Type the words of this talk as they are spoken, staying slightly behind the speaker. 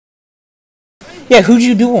Yeah, who'd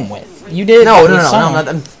you do them with? You did. No,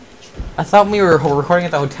 I thought we were recording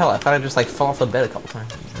at the hotel. I thought I just like fell off the bed a couple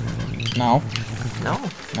times. No. No?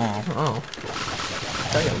 No. Oh. I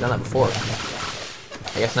thought I've done that before.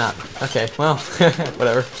 I guess not. Okay, well,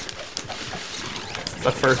 whatever. It's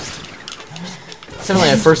the first. It's definitely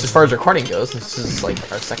a first as far as recording goes. This is like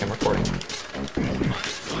our second recording.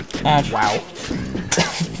 Ouch. Wow.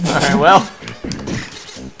 Alright, well.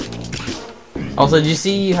 Also, did you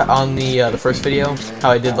see on the first video how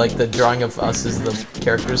I did like the drawing of us as the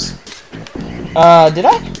characters? Did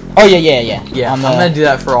I? Oh yeah. Yeah, I'm gonna do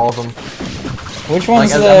that for all of them. Which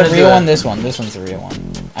one's the real one? This one. This one's the real one.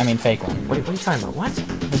 I mean, fake one. What are you talking about? What?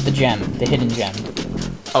 The gem, the hidden gem.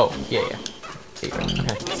 Oh, yeah. There you go.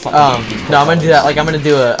 Okay. No, I'm gonna do that. Like, I'm gonna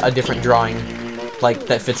do a different drawing, like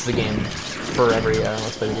that fits the game for every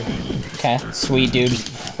Let's Play video. Okay, sweet dude.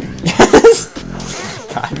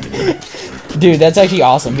 God. Dude, that's actually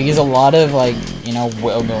awesome because a lot of like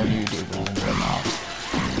well-known YouTubers and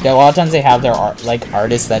whatnot. A lot of times they have their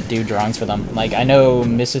artists that do drawings for them. Like I know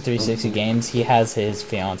Mr. 360 Games, he has his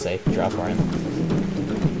fiance draw for him.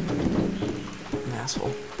 An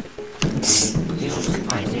asshole.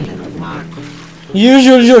 You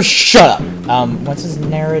should just shut up. What's his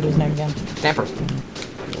narrator's name again? Stamper. You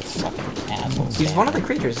fucking asshole. He's one of the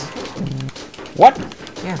creatures. What?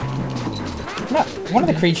 Yeah. No, one of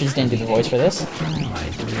the creatures didn't do the voice for this.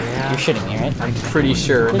 Yeah. You're shitting me, right? I'm pretty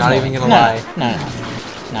sure. There's Not no even gonna no, lie.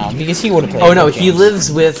 No, because he would have played. Oh no, games. he lives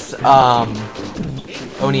with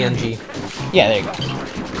OniNG. Yeah, there you go.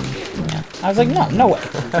 Yeah. I was like, no way.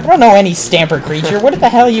 I don't know any Stamper creature. What the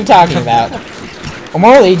hell are you talking about?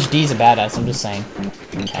 Immortal HD's a badass. I'm just saying.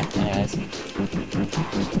 Okay. Anyways,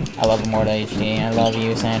 I love Immortal HD. I love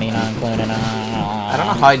you, Sandy, not included. I don't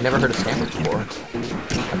know how I'd never heard of Stamper before.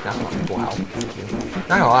 Like, wow.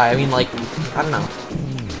 Not gonna lie. I mean, like, I don't know.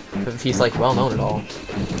 If he's like well known at all.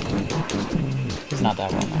 He's not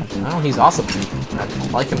that well known. I don't know, he's awesome. I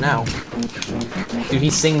like him now. Dude, he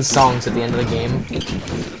sings songs at the end of the game. The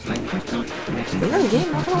end of the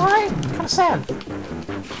game, not gonna lie, kinda sad.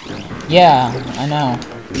 Yeah, I know.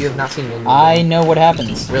 You have not seen the end of the I game. know what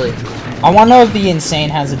happens. Really? I want to know if the Insane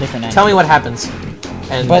has a different ending. Tell me what happens.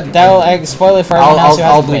 And But that'll spoil it for everyone else who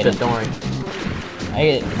I'll hasn't bleep played it, don't worry. I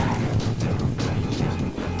get.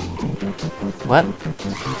 What?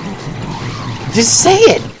 Just say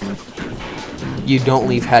it! You don't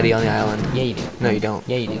leave Hattie on the island. Yeah, you do. No, you don't.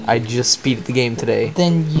 Yeah, you do. I just beat the game today.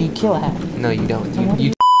 Then you kill Hattie. No, you don't. Then what do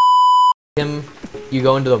You him, you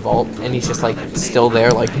go into the vault, and he's just, like, still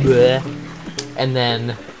there, like, bleh. And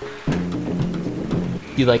then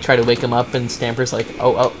you, like, try to wake him up, and Stamper's like,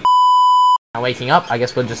 oh, not waking up. I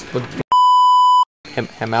guess we'll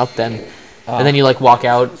him out then. And then you, like, walk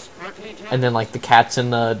out, and then, like, the cats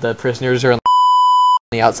and the prisoners are on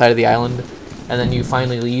the outside of the island. And then you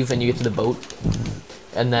finally leave, and you get to the boat.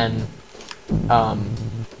 And then,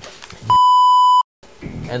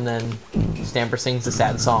 and then Stamper sings a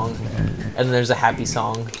sad song, and then there's a happy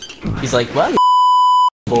song. He's like, well,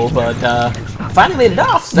 but finally made it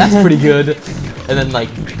off, so that's pretty good. And then like,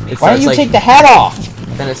 it starts, Why don't you like, take the hat off?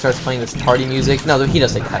 Then it starts playing this party music. No, he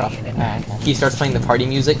does take the hat off. Okay. He starts playing the party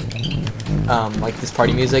music, like this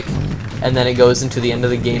party music, and then it goes into the end of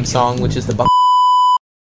the game song, which is the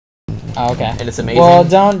Oh, okay. and it's amazing. Well,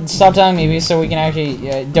 don't stop telling me so we can actually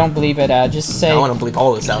don't bleep it out. Just say. I want to bleep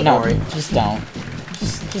all this out. No, Don't worry. just don't.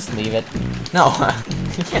 Just leave it. No,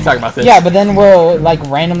 you can't talk about this. Yeah, but then we'll like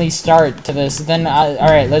randomly start to this. Then all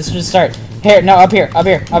right, let's just start. Here, no, up here, up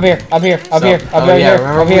here, up here, up here, up here, up yeah, here,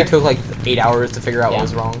 remember up when here. it took like 8 hours to figure out Yeah. what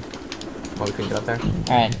was wrong? Why we couldn't get up there?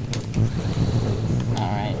 Alright.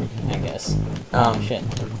 Alright, I guess. Um, Oh, shit.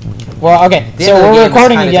 Well, okay, The so end of the we're game is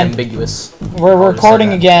recording kind of again. ambiguous. We're I'll just say recording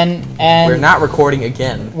that. again, and... We're not recording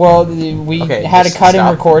again. Well, we Okay, had to just cut in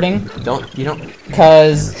stop. recording, You don't...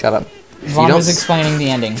 because Shut up. Vaughn was explaining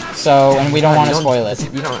the ending, so, and we don't want to spoil it.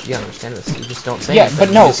 You don't understand this. You just don't say Yeah, anything.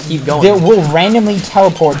 but no, You just keep going. we'll randomly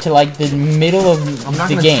teleport to, like, the middle of I'm not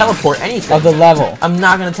the going to game. teleport anything. Of the level. I'm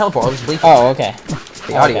not going to teleport. I'll just bleep Oh, okay.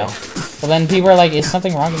 the audio. Okay. Well, then people are like, is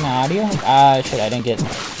something wrong with my audio? Shit, I didn't get...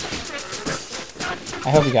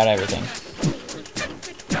 I hope you got everything.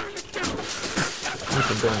 I'm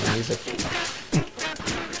just enjoying the music.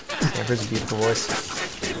 Stamper's a beautiful voice.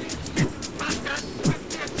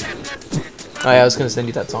 Oh yeah, I was gonna send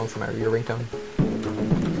you that song from your ringtone.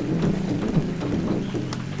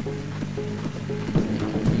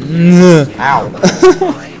 Ow.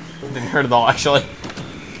 Didn't hurt at all, actually.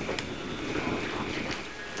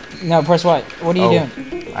 No, press what? What are you doing?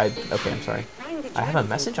 Okay, I'm sorry. I have a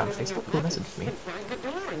message on Facebook. Who messaged me?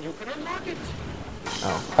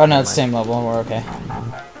 Oh. Oh no, it's the same level. We're okay.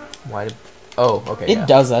 Why did... Oh, okay. It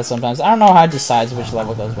does that sometimes. I don't know how it decides which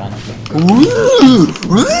level goes when.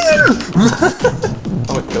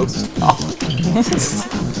 I'm a ghost. Oh.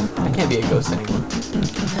 I can't be a ghost anymore.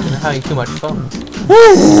 I'm having too much fun.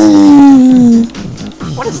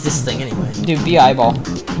 What is this thing anyway? Dude, be eyeball.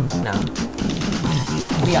 No.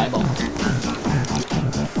 Be eyeball.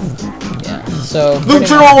 Yeah. So.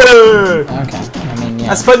 Luchador! Okay. I mean,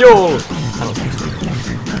 yeah. Espanol! I don't think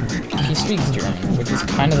He speaks German, which is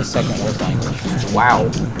kind of the second worst language. so. Wow.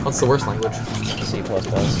 What's the worst language? C++. That's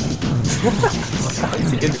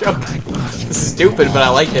a good joke. This is stupid, but I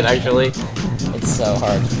liked it actually. It's so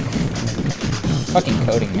hard. Fucking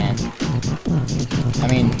coding, man. I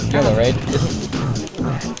mean, YOLO, right?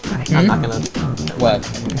 I'm not gonna. What?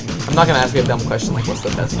 I'm not gonna ask you a dumb question like what's the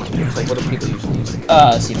best language? Like what do people usually use?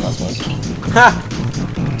 C++. Ha!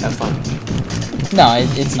 Have fun. No,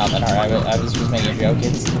 it's not that hard. I was just making a joke.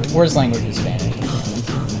 It's worst language is Spanish.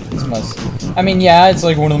 It's most. I mean, yeah, it's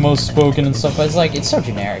like one of the most spoken and stuff, but it's like it's so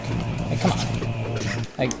generic. Like, come on.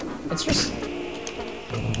 Like, it's just.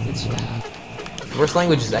 It's. Worst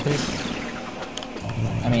language is Ekans.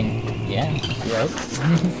 I mean, yeah, you're right.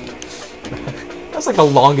 That's like the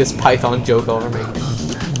longest Python joke I'll ever make.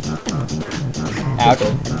 Ouch.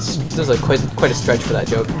 There's like quite a stretch for that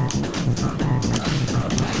joke.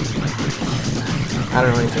 I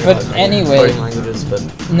don't know anything But about anyway, coding languages, but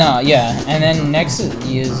no, yeah, and then next it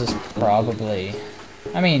uses probably,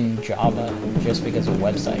 I mean, Java, just because of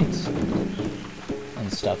websites and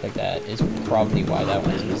stuff like that is probably why that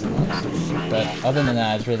one is used the most. But other than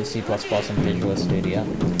that, it's really C++ and Visual Studio.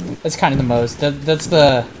 That's kind of the most. That's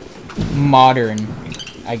the modern,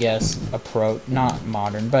 I guess, approach. Not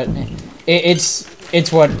modern, but it's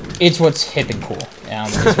what's hip and cool.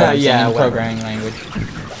 Is what I'm yeah, saying, programming language.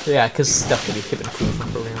 yeah, because stuff can be hip and cool from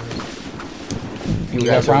programming. You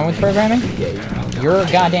got a problem with programming? Yeah, You're a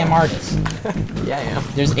goddamn artist. yeah, I am.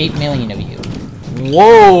 There's 8 million of you.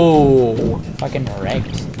 Whoa! Fucking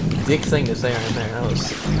wrecked. Dick thing to say right there. That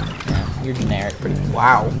was Yeah, you're generic.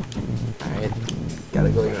 wow. Alright, gotta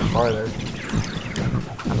go even farther.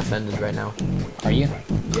 I'm offended right now. Are you?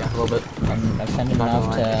 Yeah, a little bit. I'm offended Not enough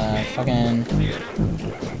gonna to fucking.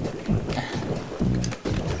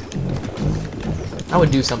 I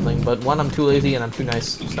would do something, but one, I'm too lazy and I'm too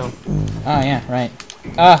nice, so. Oh yeah, right.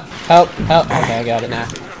 Help, help. Okay, I got it. Nah.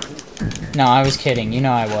 No, I was kidding. You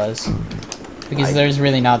know I was. Because there's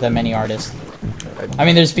really not that many artists. I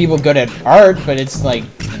mean, there's people good at art, but it's like,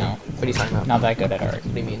 you know, What are you talking about? not that good at art.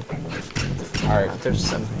 What do you mean? Art. There's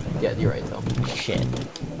some. Yeah, you're right though. Shit.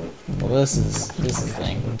 Well, this is the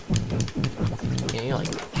thing. Yeah, you like.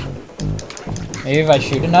 Maybe if I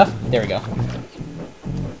shoot enough. There we go.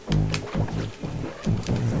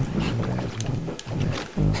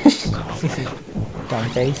 Dumb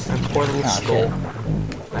face. Poor little Oh, skull. shit.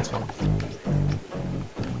 Nice one.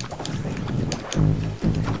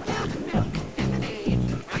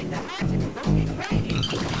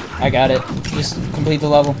 I got it. Just complete the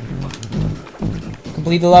level.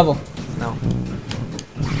 Complete the level. No.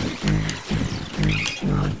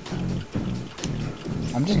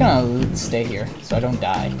 I'm just gonna stay here so I don't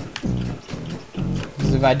die.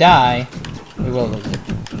 Because if I die, we will lose it.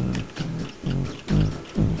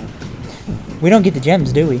 We don't get the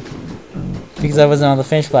gems, do we? Because I wasn't on the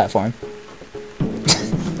finish platform.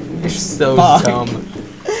 You're so Fuck. dumb.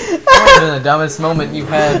 That might have been the dumbest moment you've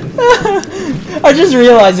had. I just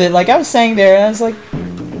realized it. Like, I was saying there, and I was like,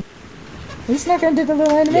 he's not gonna do the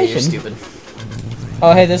little Yeah, animation. you're stupid.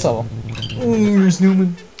 Oh, hey, this level. There's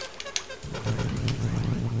Newman.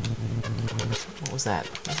 What was that?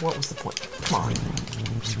 What was the point? Come on.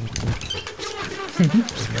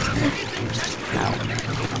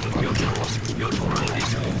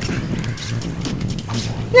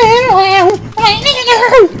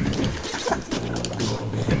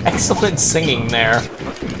 Excellent singing there.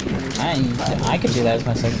 I could do that as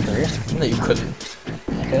my second career. No, you couldn't.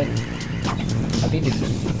 I could. I'd be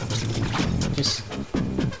just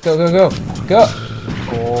go, go, go, go.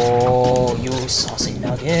 Oh, you saucy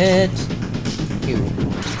nugget. You.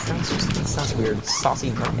 That sounds weird. Saucy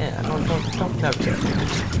nugget. Yeah, don't nugget.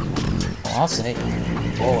 Oh, I'll say.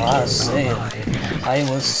 Oh, I'll say. I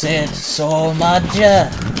will say it so much.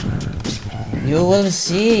 You will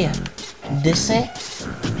see the sex.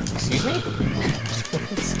 Excuse me?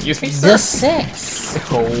 Excuse me, The sir? sex.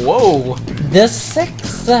 Oh, whoa. The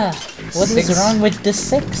sex. What is Six. wrong with the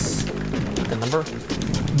sex? The number?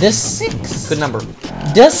 The six. Good number.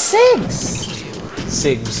 The six.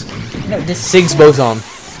 Sigs. No, the Sigs boson.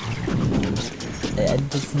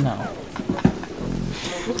 No.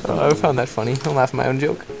 Oh, I found that funny. I'll laugh at my own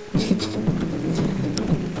joke.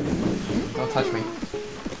 Don't touch me.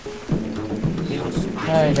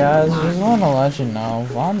 Hey guys, just want to let you know,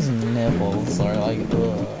 Vaughn's nipples are like,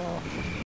 ugh.